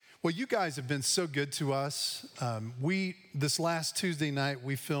Well, you guys have been so good to us. This last Tuesday night,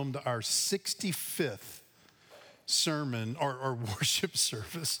 we filmed our 65th sermon or worship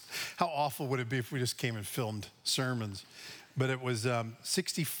service. How awful would it be if we just came and filmed sermons? But it was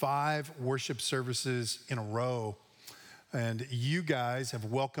 65 worship services in a row. And you guys have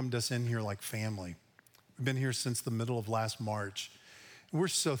welcomed us in here like family. We've been here since the middle of last March. We're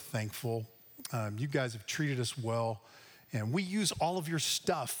so thankful. You guys have treated us well. And we use all of your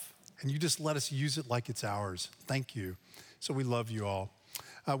stuff, and you just let us use it like it's ours. Thank you. So we love you all.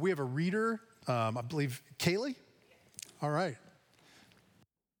 We have a reader, I believe, Kaylee? All right.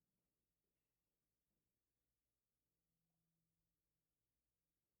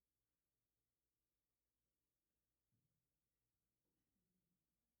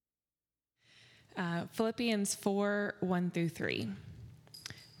 Philippians 4, 1 through 3.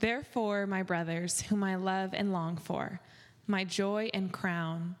 Therefore, my brothers, whom I love and long for, my joy and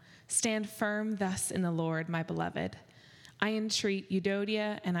crown, stand firm thus in the Lord, my beloved. I entreat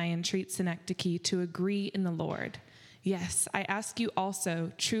Euodia and I entreat Synecdoche to agree in the Lord. Yes, I ask you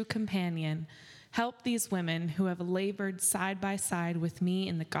also, true companion, help these women who have labored side by side with me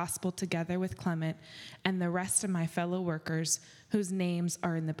in the gospel together with Clement and the rest of my fellow workers whose names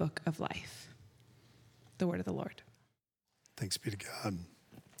are in the book of life. The word of the Lord. Thanks be to God.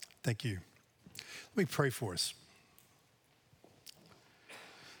 Thank you. Let me pray for us.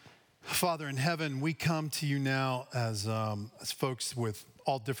 Father in heaven, we come to you now as folks with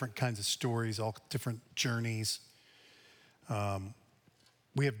all different kinds of stories, all different journeys.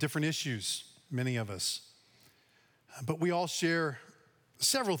 We have different issues, many of us. But we all share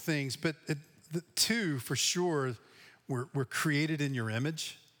several things, but the two for sure, we're created in your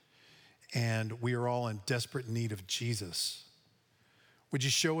image, and we are all in desperate need of Jesus. Would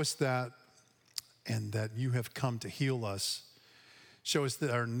you show us that, and that you have come to heal us? Show us that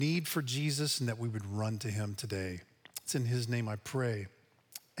our need for Jesus and that we would run to him today. It's in his name I pray.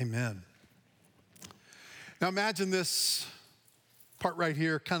 Amen. Now imagine this part right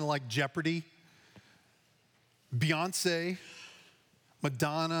here, kind of like Jeopardy. Beyonce,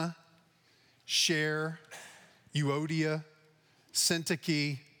 Madonna, Cher, Euodia,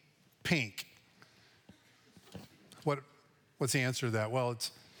 Synecdoche, Pink. What's the answer to that? Well,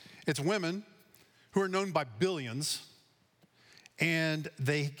 it's women who are known by billions, and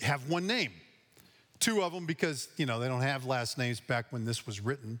they have one name. Two of them because, they don't have last names back when this was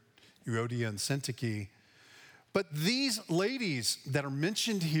written, Euodia and Synecdoche. But these ladies that are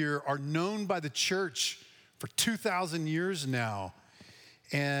mentioned here are known by the church for 2,000 years now.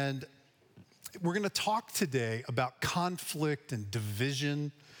 And we're going to talk today about conflict and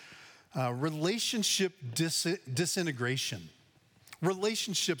division, relationship disintegration,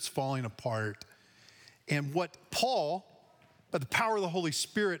 relationships falling apart, and what Paul, by the power of the Holy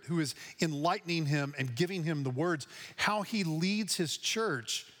Spirit, who is enlightening him and giving him the words, how he leads his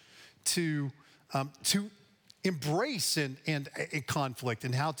church to embrace and a conflict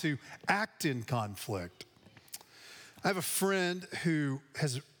and how to act in conflict. I have a friend who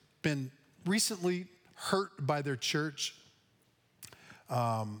has been recently hurt by their church.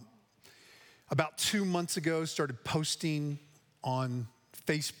 About 2 months ago, started posting on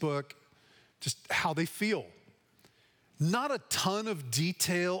Facebook just how they feel. Not a ton of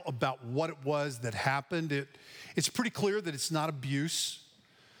detail about what it was that happened. It's pretty clear that it's not abuse,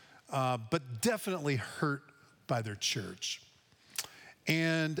 but definitely hurt by their church.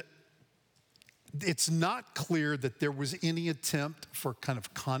 And it's not clear that there was any attempt for kind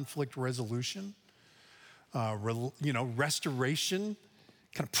of conflict resolution, restoration,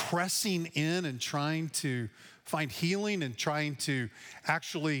 kind of pressing in and trying to find healing and trying to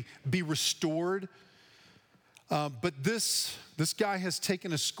actually be restored. But this guy has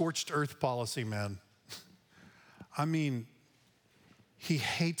taken a scorched earth policy, man. I mean, he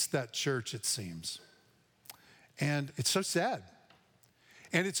hates that church, it seems. And it's so sad.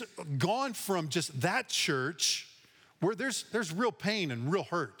 And it's gone from just that church where there's real pain and real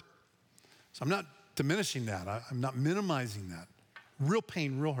hurt. So I'm not diminishing that. I'm not minimizing that. Real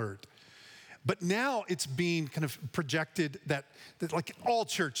pain, real hurt. But now it's being kind of projected that like all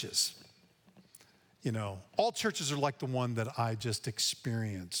churches, all churches are like the one that I just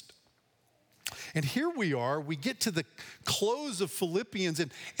experienced. And here we are, we get to the close of Philippians,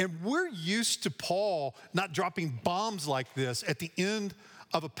 and we're used to Paul not dropping bombs like this at the end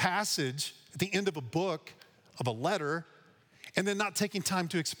of a passage, at the end of a book, of a letter, and then not taking time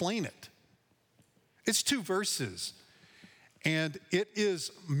to explain it. It's 2 verses. And it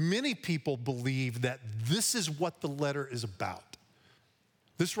is, many people believe that this is what the letter is about.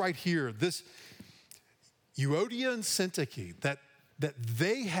 This right here, this Euodia and Synecdoche, that that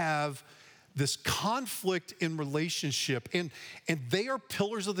they have this conflict in relationship, and they are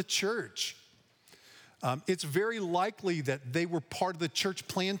pillars of the church. It's very likely that they were part of the church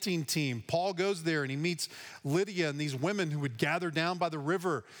planting team. Paul goes there and he meets Lydia and these women who would gather down by the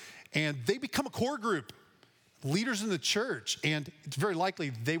river, and they become a core group, leaders in the church, and it's very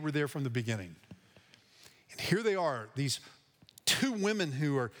likely they were there from the beginning. And here they are, these two women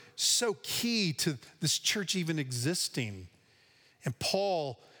who are so key to this church even existing. And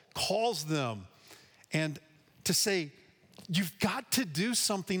Paul calls them and to say, you've got to do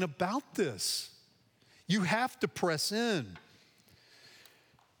something about this. You have to press in.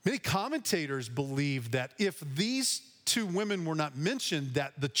 Many commentators believe that if these two women were not mentioned,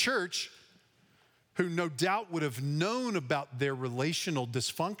 that the church, who no doubt would have known about their relational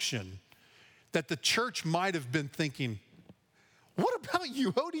dysfunction, that the church might have been thinking, what about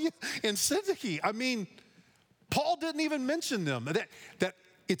Euodia and Syntyche? I mean, Paul didn't even mention them. That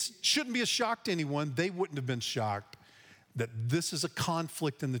it shouldn't be a shock to anyone. They wouldn't have been shocked that this is a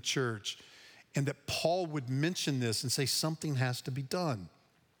conflict in the church, and that Paul would mention this and say something has to be done.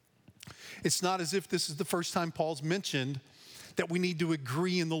 It's not as if this is the first time Paul's mentioned that we need to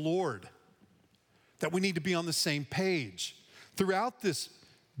agree in the Lord, that we need to be on the same page. Throughout this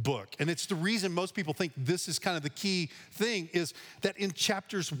book, and it's the reason most people think this is kind of the key thing, is that in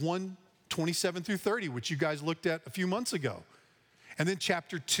chapters 1, 27 through 30, which you guys looked at a few months ago, and then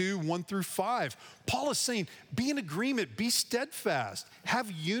chapter 2, 1 through 5, Paul is saying, be in agreement, be steadfast,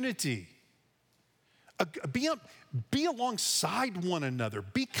 have unity. Be alongside one another.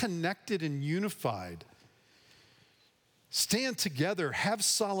 Be connected and unified. Stand together. Have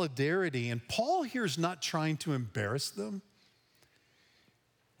solidarity. And Paul here is not trying to embarrass them.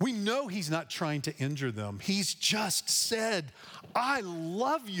 We know he's not trying to injure them. He's just said, I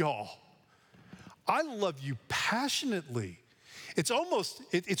love y'all. I love you passionately.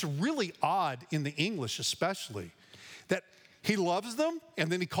 It's really odd in the English especially, that he loves them,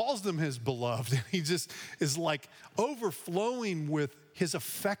 and then he calls them his beloved. And he just is like overflowing with his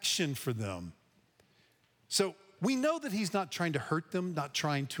affection for them. So we know that he's not trying to hurt them, not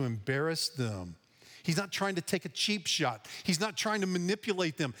trying to embarrass them. He's not trying to take a cheap shot. He's not trying to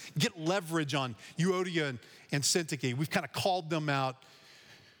manipulate them, get leverage on Euodia and Syntyche. We've kind of called them out.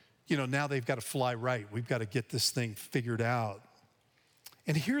 Now they've got to fly right. We've got to get this thing figured out.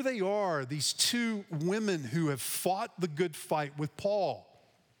 And here they are, these two women who have fought the good fight with Paul.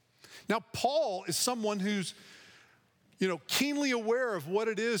 Now, Paul is someone who's, keenly aware of what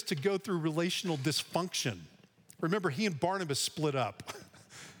it is to go through relational dysfunction. Remember, he and Barnabas split up.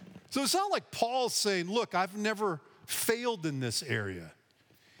 So it's not like Paul's saying, look, I've never failed in this area.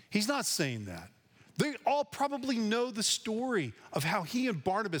 He's not saying that. They all probably know the story of how he and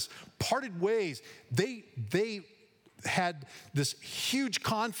Barnabas parted ways. They had this huge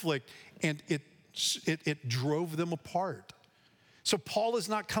conflict, and it drove them apart. So Paul is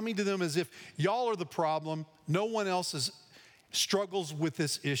not coming to them as if y'all are the problem. No one else struggles with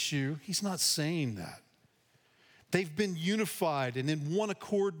this issue. He's not saying that. They've been unified and in one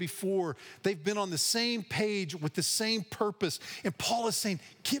accord before. They've been on the same page with the same purpose. And Paul is saying,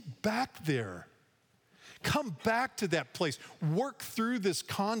 get back there. Come back to that place. Work through this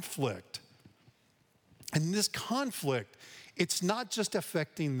conflict. And this conflict, it's not just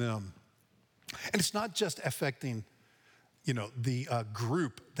affecting them. And it's not just affecting, the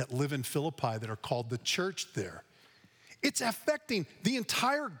group that live in Philippi that are called the church there. It's affecting the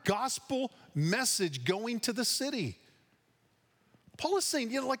entire gospel message going to the city. Paul is saying,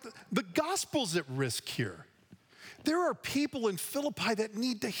 the gospel's at risk here. There are people in Philippi that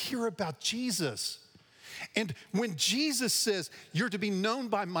need to hear about Jesus. And when Jesus says, you're to be known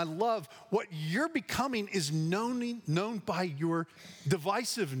by my love, what you're becoming is known by your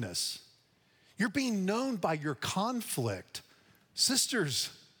divisiveness. You're being known by your conflict.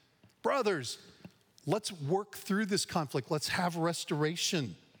 Sisters, brothers, let's work through this conflict. Let's have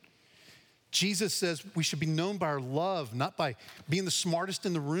restoration. Jesus says we should be known by our love, not by being the smartest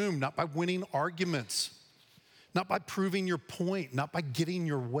in the room, not by winning arguments, not by proving your point, not by getting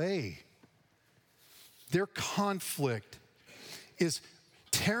your way. Their conflict is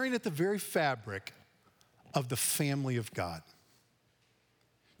tearing at the very fabric of the family of God.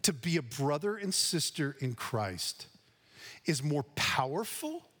 To be a brother and sister in Christ is more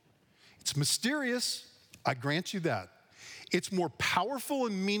powerful. It's mysterious, I grant you that. It's more powerful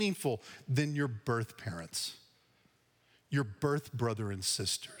and meaningful than your birth parents, your birth brother and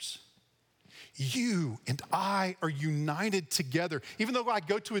sisters. You and I are united together. Even though I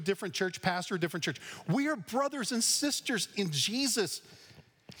go to a different church, pastor a different church, we are brothers and sisters in Jesus.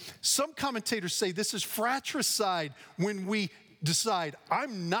 Some commentators say this is fratricide when we decide,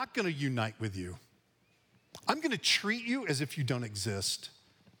 I'm not going to unite with you. I'm going to treat you as if you don't exist.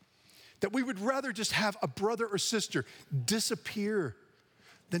 That we would rather just have a brother or sister disappear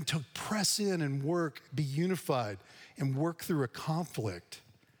than to press in and work, be unified, and work through a conflict.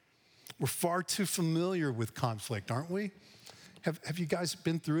 We're far too familiar with conflict, aren't we? Have you guys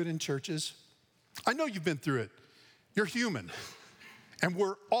been through it in churches? I know you've been through it. You're human, and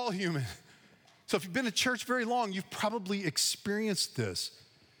we're all human. So if you've been in church very long, you've probably experienced this.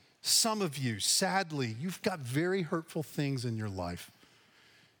 Some of you, sadly, you've got very hurtful things in your life.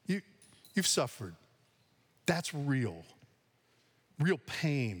 You've suffered. That's real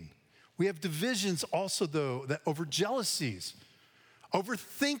pain. We have divisions also, though, that over jealousies, over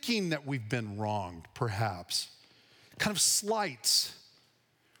thinking that we've been wronged, perhaps, kind of slights.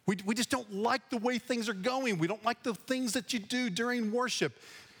 We just don't like the way things are going. We don't like the things that you do during worship.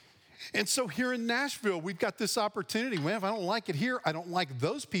 And so here in Nashville, we've got this opportunity. Well, if I don't like it here, I don't like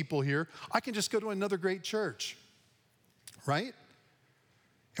those people here, I can just go to another great church, right?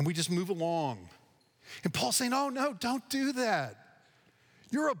 And we just move along. And Paul's saying, oh, no, don't do that.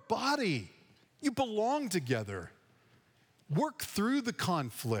 You're a body. You belong together. Work through the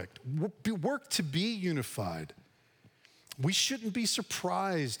conflict. Work to be unified. We shouldn't be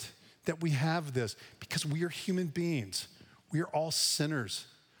surprised that we have this because we are human beings. We are all sinners.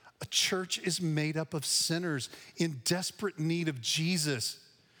 A church is made up of sinners in desperate need of Jesus.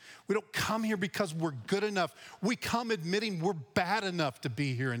 We don't come here because we're good enough. We come admitting we're bad enough to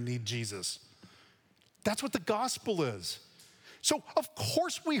be here and need Jesus. That's what the gospel is. So of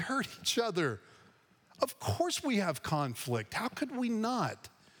course we hurt each other. Of course we have conflict. How could we not?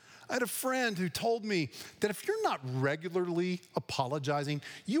 I had a friend who told me that if you're not regularly apologizing,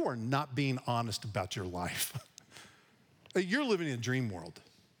 you are not being honest about your life. You're living in a dream world.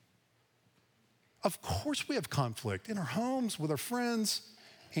 Of course we have conflict in our homes, with our friends,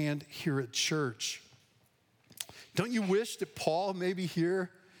 and here at church. Don't you wish that Paul maybe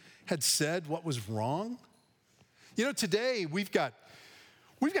here had said what was wrong? You know, today we've got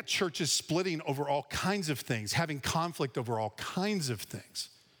churches splitting over all kinds of things, having conflict over all kinds of things.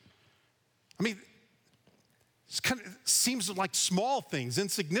 I mean, it seems like small things,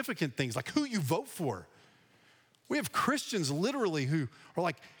 insignificant things, like who you vote for. We have Christians literally who are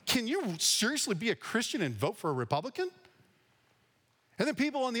like, can you seriously be a Christian and vote for a Republican? And then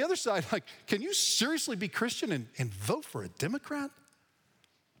people on the other side, like, can you seriously be Christian and vote for a Democrat?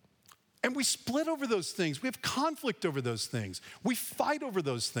 And we split over those things. We have conflict over those things. We fight over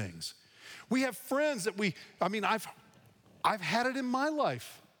those things. We have friends that I've had it in my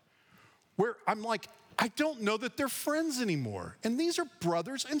life where I'm like, I don't know that they're friends anymore. And these are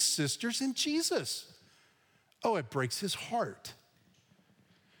brothers and sisters in Jesus. Oh, it breaks his heart.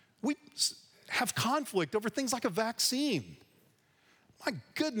 We have conflict over things like a vaccine. My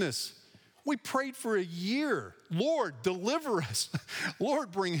goodness, we prayed for a year. Lord, deliver us.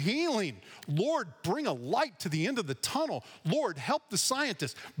 Lord, bring healing. Lord, bring a light to the end of the tunnel. Lord, help the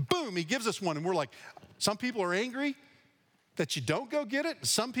scientists. Boom, he gives us one. And we're like, some people are angry that you don't go get it.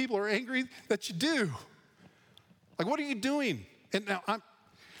 Some people are angry that you do. Like, what are you doing? And now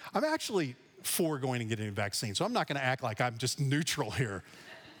I'm actually for going and getting a vaccine, so I'm not going to act like I'm just neutral here.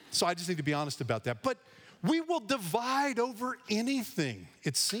 So I just need to be honest about that. But we will divide over anything,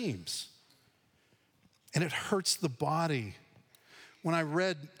 it seems. And it hurts the body. When I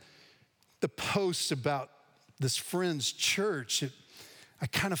read the posts about this friend's church, I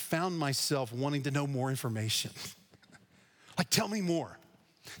kind of found myself wanting to know more information. Like, tell me more.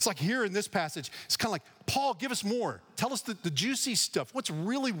 It's like here in this passage, it's kind of like, Paul, give us more. Tell us the juicy stuff. What's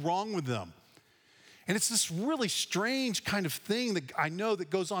really wrong with them? And it's this really strange kind of thing that I know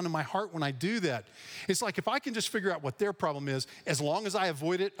that goes on in my heart when I do that. It's like if I can just figure out what their problem is, as long as I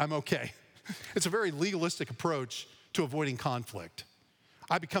avoid it, I'm okay. It's a very legalistic approach to avoiding conflict.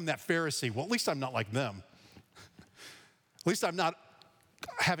 I become that Pharisee. Well, at least I'm not like them. At least I'm not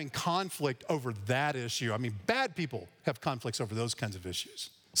having conflict over that issue. I mean, bad people have conflicts over those kinds of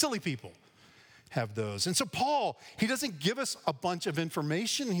issues. Silly people have those. And so Paul, he doesn't give us a bunch of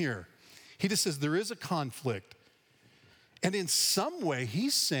information here. He just says there is a conflict. And in some way,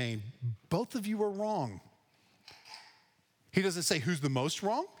 he's saying, both of you are wrong. He doesn't say who's the most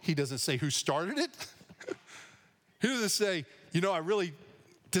wrong. He doesn't say who started it. He doesn't say, I really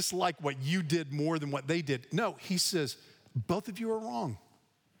dislike what you did more than what they did. No, he says, both of you are wrong.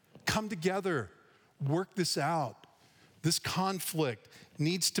 Come together, work this out. This conflict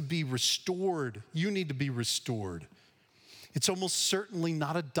needs to be restored. You need to be restored. It's almost certainly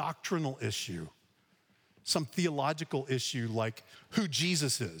not a doctrinal issue, some theological issue like who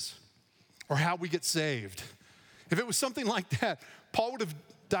Jesus is or how we get saved. If it was something like that, Paul would have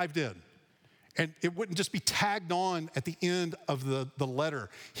dived in. And it wouldn't just be tagged on at the end of the letter.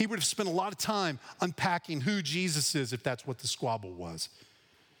 He would have spent a lot of time unpacking who Jesus is if that's what the squabble was.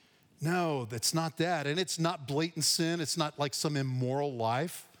 No, that's not that. And it's not blatant sin. It's not like some immoral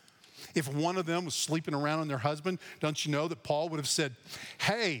life. If one of them was sleeping around on their husband, don't you know that Paul would have said,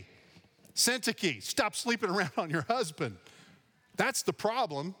 hey, Syntyche, stop sleeping around on your husband. That's the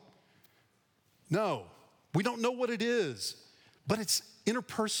problem. No, we don't know what it is, but it's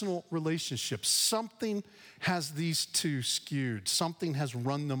interpersonal relationships. Something has these two skewed. Something has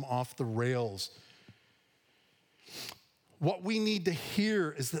run them off the rails. What we need to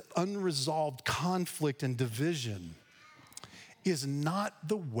hear is that unresolved conflict and division is not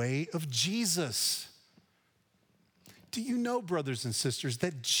the way of Jesus. Do you know, brothers and sisters,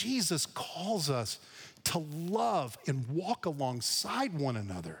 that Jesus calls us to love and walk alongside one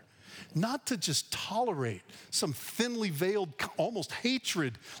another? Not to just tolerate some thinly veiled, almost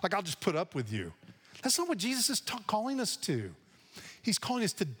hatred, like I'll just put up with you. That's not what Jesus is calling us to. He's calling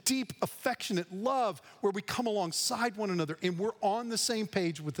us to deep, affectionate love where we come alongside one another and we're on the same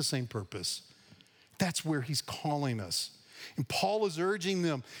page with the same purpose. That's where he's calling us. And Paul is urging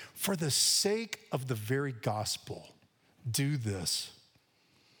them, for the sake of the very gospel, do this.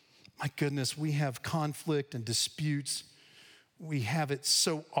 My goodness, we have conflict and disputes. We have it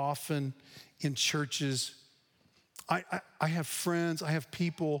so often in churches. I have friends, I have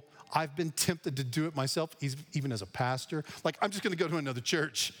people, I've been tempted to do it myself, even as a pastor. Like, I'm just gonna go to another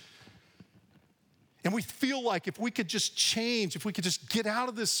church. And we feel like if we could just change, if we could just get out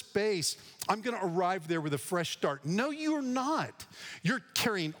of this space, I'm gonna arrive there with a fresh start. No, you're not. You're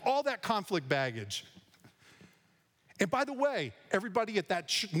carrying all that conflict baggage. And by the way, everybody at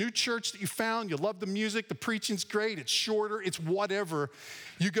that new church that you found, you love the music, the preaching's great, it's shorter, it's whatever.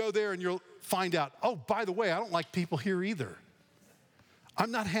 You go there and you'll find out, oh, by the way, I don't like people here either.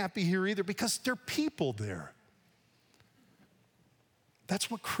 I'm not happy here either because there are people there.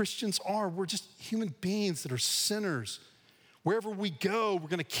 That's what Christians are. We're just human beings that are sinners. Wherever we go, we're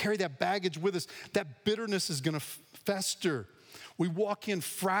gonna carry that baggage with us. That bitterness is gonna fester. We walk in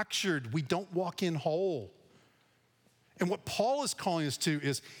fractured, we don't walk in whole. And what Paul is calling us to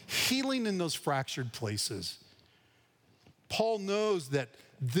is healing in those fractured places. Paul knows that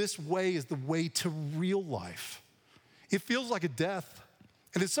this way is the way to real life. It feels like a death,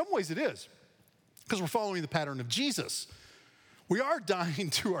 and in some ways it is, because we're following the pattern of Jesus. We are dying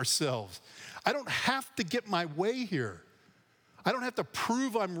to ourselves. I don't have to get my way here. I don't have to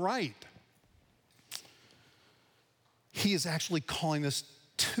prove I'm right. He is actually calling us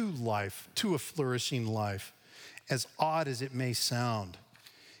to life, to a flourishing life. As odd as it may sound,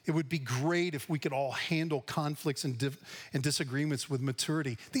 it would be great if we could all handle conflicts and disagreements with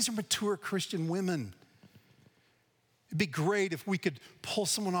maturity. These are mature Christian women. It'd be great if we could pull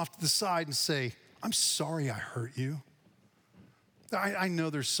someone off to the side and say, I'm sorry I hurt you. I know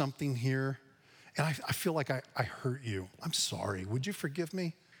there's something here, and I feel like I hurt you. I'm sorry. Would you forgive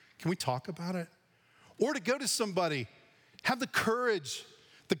me? Can we talk about it? Or to go to somebody, have the courage,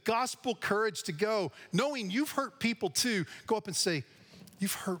 the gospel courage to go, knowing you've hurt people too, go up and say,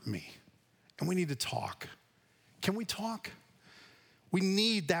 you've hurt me, and we need to talk. Can we talk? We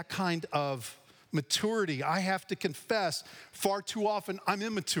need that kind of maturity. I have to confess, far too often, I'm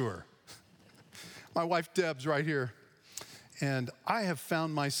immature. My wife, Deb's, right here, and I have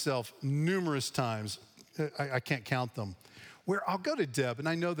found myself numerous times, I can't count them, where I'll go to Deb, and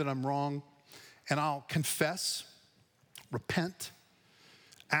I know that I'm wrong, and I'll confess, repent,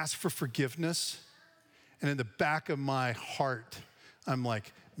 ask for forgiveness, and in the back of my heart, I'm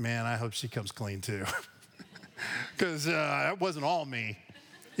like, man, I hope she comes clean too. Because that wasn't all me.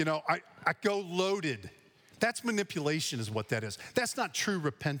 You know, I go loaded. That's manipulation is what that is. That's not true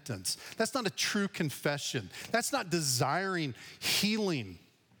repentance. That's not a true confession. That's not desiring healing.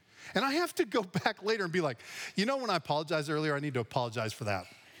 And I have to go back later and be like, you know, when I apologized earlier, I need to apologize for that.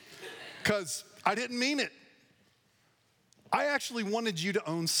 Because I didn't mean it. I actually wanted you to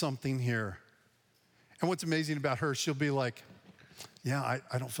own something here. And what's amazing about her, she'll be like, yeah,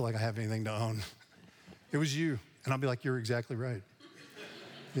 I don't feel like I have anything to own. It was you. And I'll be like, you're exactly right.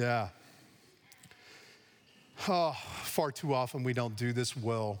 Yeah. Oh, far too often we don't do this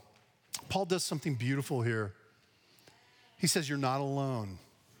well. Paul does something beautiful here. He says, you're not alone.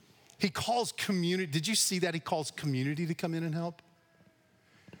 He calls community. Did you see that? He calls community to come in and help.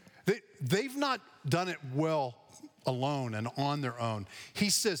 They've not done it well alone and on their own. He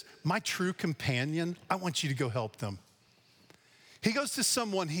says, my true companion, I want you to go help them. He goes to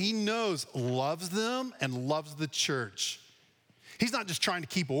someone he knows loves them and loves the church. He's not just trying to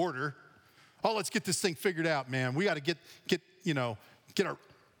keep order. Oh, let's get this thing figured out, man. We got to get our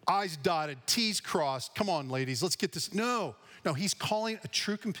I's dotted, T's crossed. Come on, ladies, let's get this. No, he's calling a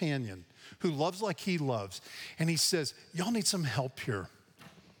true companion who loves like he loves. And he says, y'all need some help here.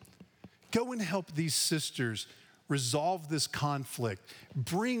 Go and help these sisters resolve this conflict.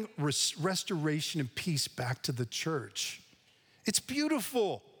 Bring restoration and peace back to the church. It's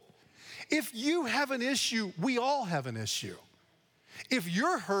beautiful. If you have an issue, we all have an issue. If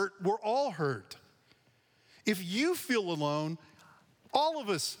you're hurt, we're all hurt. If you feel alone, all of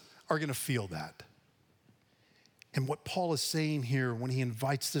us are going to feel that. And what Paul is saying here when he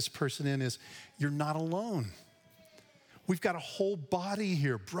invites this person in is, you're not alone. We've got a whole body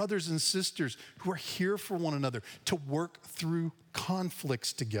here, brothers and sisters who are here for one another to work through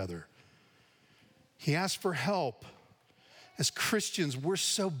conflicts together. He asked for help. As Christians, we're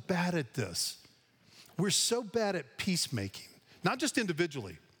so bad at this. We're so bad at peacemaking, not just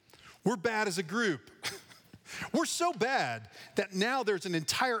individually. We're bad as a group. We're so bad that now there's an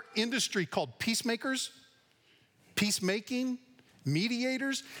entire industry called peacemakers, peacemaking,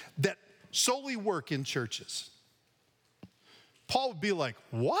 mediators that solely work in churches. Paul would be like,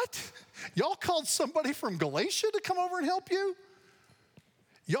 what? Y'all called somebody from Galatia to come over and help you?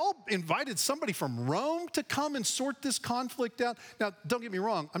 Y'all invited somebody from Rome to come and sort this conflict out? Now, don't get me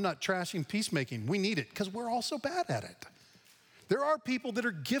wrong. I'm not trashing peacemaking. We need it because we're all so bad at it. There are people that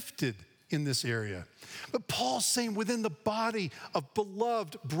are gifted in this area. But Paul's saying within the body of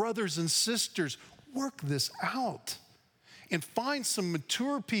beloved brothers and sisters, work this out. And find some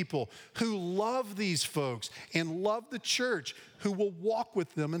mature people who love these folks and love the church, who will walk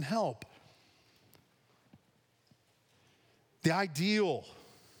with them and help. The ideal,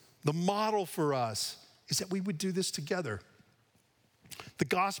 the model for us is that we would do this together. The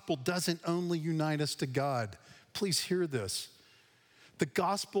gospel doesn't only unite us to God. Please hear this. The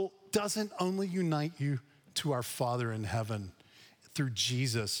gospel doesn't only unite you to our Father in heaven through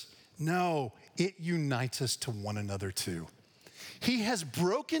Jesus. No, it unites us to one another too. He has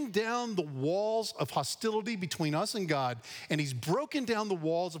broken down the walls of hostility between us and God, and he's broken down the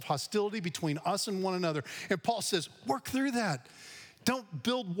walls of hostility between us and one another. And Paul says, work through that. Don't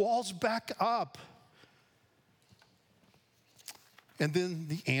build walls back up. And then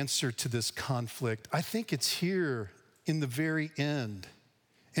the answer to this conflict, I think it's here in the very end,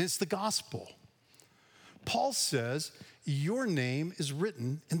 and it's the gospel. Paul says, your name is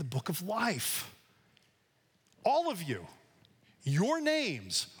written in the book of life. All of you. Your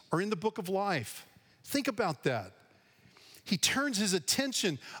names are in the book of life. Think about that. He turns his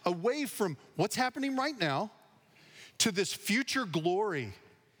attention away from what's happening right now to this future glory,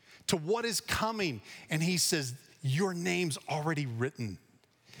 to what is coming. And he says, your name's already written.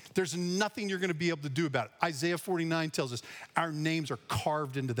 There's nothing you're going to be able to do about it. Isaiah 49 tells us our names are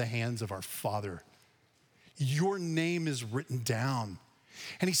carved into the hands of our Father. Your name is written down.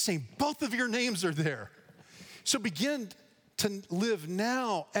 And he's saying both of your names are there. So begin to live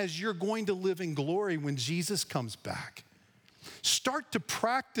now as you're going to live in glory when Jesus comes back. Start to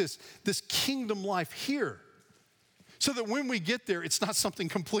practice this kingdom life here so that when we get there, it's not something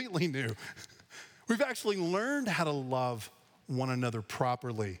completely new. We've actually learned how to love one another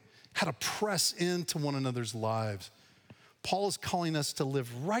properly, how to press into one another's lives. Paul is calling us to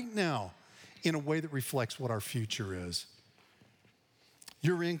live right now in a way that reflects what our future is.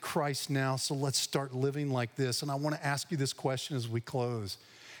 You're in Christ now, so let's start living like this. And I want to ask you this question as we close.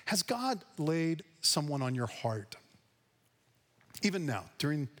 Has God laid someone on your heart? Even now,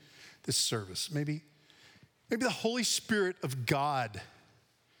 during this service, maybe the Holy Spirit of God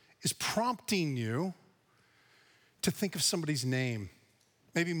is prompting you to think of somebody's name,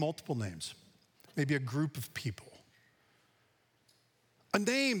 maybe multiple names, maybe a group of people. A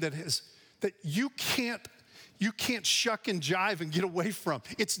name that you can't shuck and jive and get away from.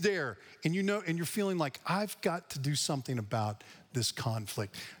 It's there, and you know, and you're feeling like, I've got to do something about this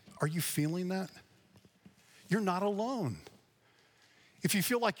conflict. Are you feeling that? You're not alone. If you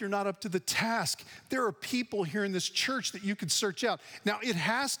feel like you're not up to the task, there are people here in this church that you could search out. Now, it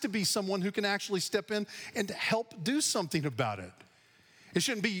has to be someone who can actually step in and help do something about it. It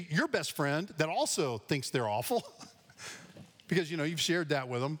shouldn't be your best friend that also thinks they're awful because, you've shared that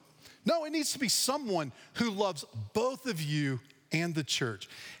with them. No, it needs to be someone who loves both of you and the church.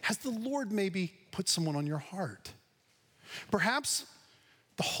 Has the Lord maybe put someone on your heart? Perhaps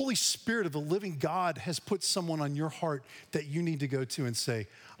the Holy Spirit of the living God has put someone on your heart that you need to go to and say,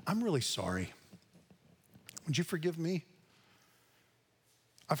 I'm really sorry. Would you forgive me?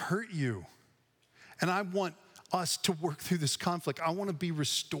 I've hurt you. And I want us to work through this conflict. I want to be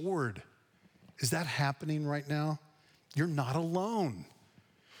restored. Is that happening right now? You're not alone.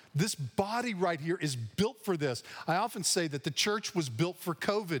 This body right here is built for this. I often say that the church was built for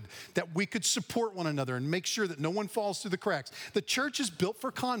COVID, that we could support one another and make sure that no one falls through the cracks. The church is built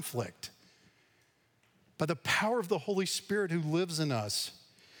for conflict. By the power of the Holy Spirit who lives in us,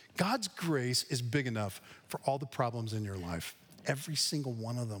 God's grace is big enough for all the problems in your life, every single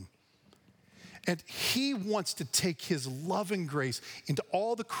one of them. And he wants to take his love and grace into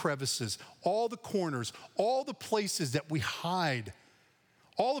all the crevices, all the corners, all the places that we hide,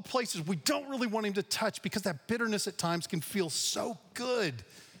 all the places we don't really want him to touch because that bitterness at times can feel so good,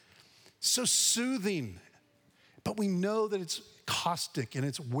 so soothing. But we know that it's caustic and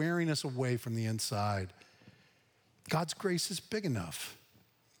it's wearing us away from the inside. God's grace is big enough.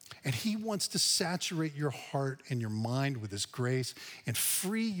 And he wants to saturate your heart and your mind with his grace and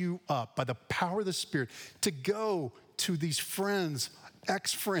free you up by the power of the Spirit to go to these friends,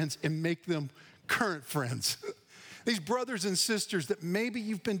 ex-friends, and make them current friends. These brothers and sisters that maybe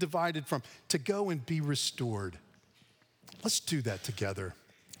you've been divided from, to go and be restored. Let's do that together.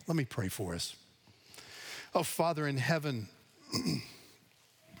 Let me pray for us. Oh, Father in heaven,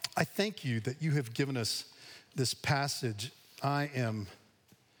 I thank you that you have given us this passage.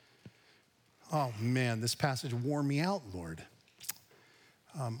 Oh man, this passage wore me out, Lord.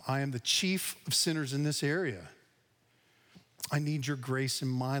 I am the chief of sinners in this area. I need your grace in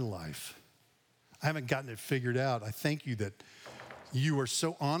my life. I haven't gotten it figured out. I thank you that you are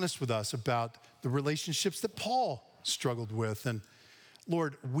so honest with us about the relationships that Paul struggled with. And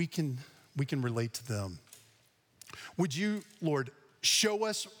Lord, we can relate to them. Would you, Lord, show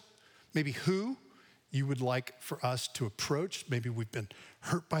us maybe who you would like for us to approach? Maybe we've been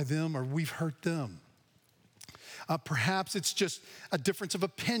hurt by them or we've hurt them. Perhaps it's just a difference of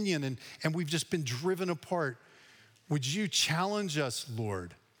opinion and we've just been driven apart. Would you challenge us,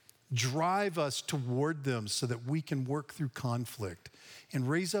 Lord? Drive us toward them so that we can work through conflict and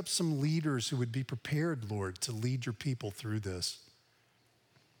raise up some leaders who would be prepared, Lord, to lead your people through this.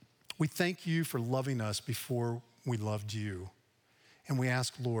 We thank you for loving us before we loved you. And we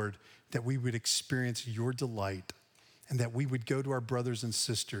ask, Lord, that we would experience your delight and that we would go to our brothers and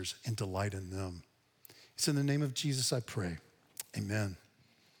sisters and delight in them. It's in the name of Jesus I pray. Amen.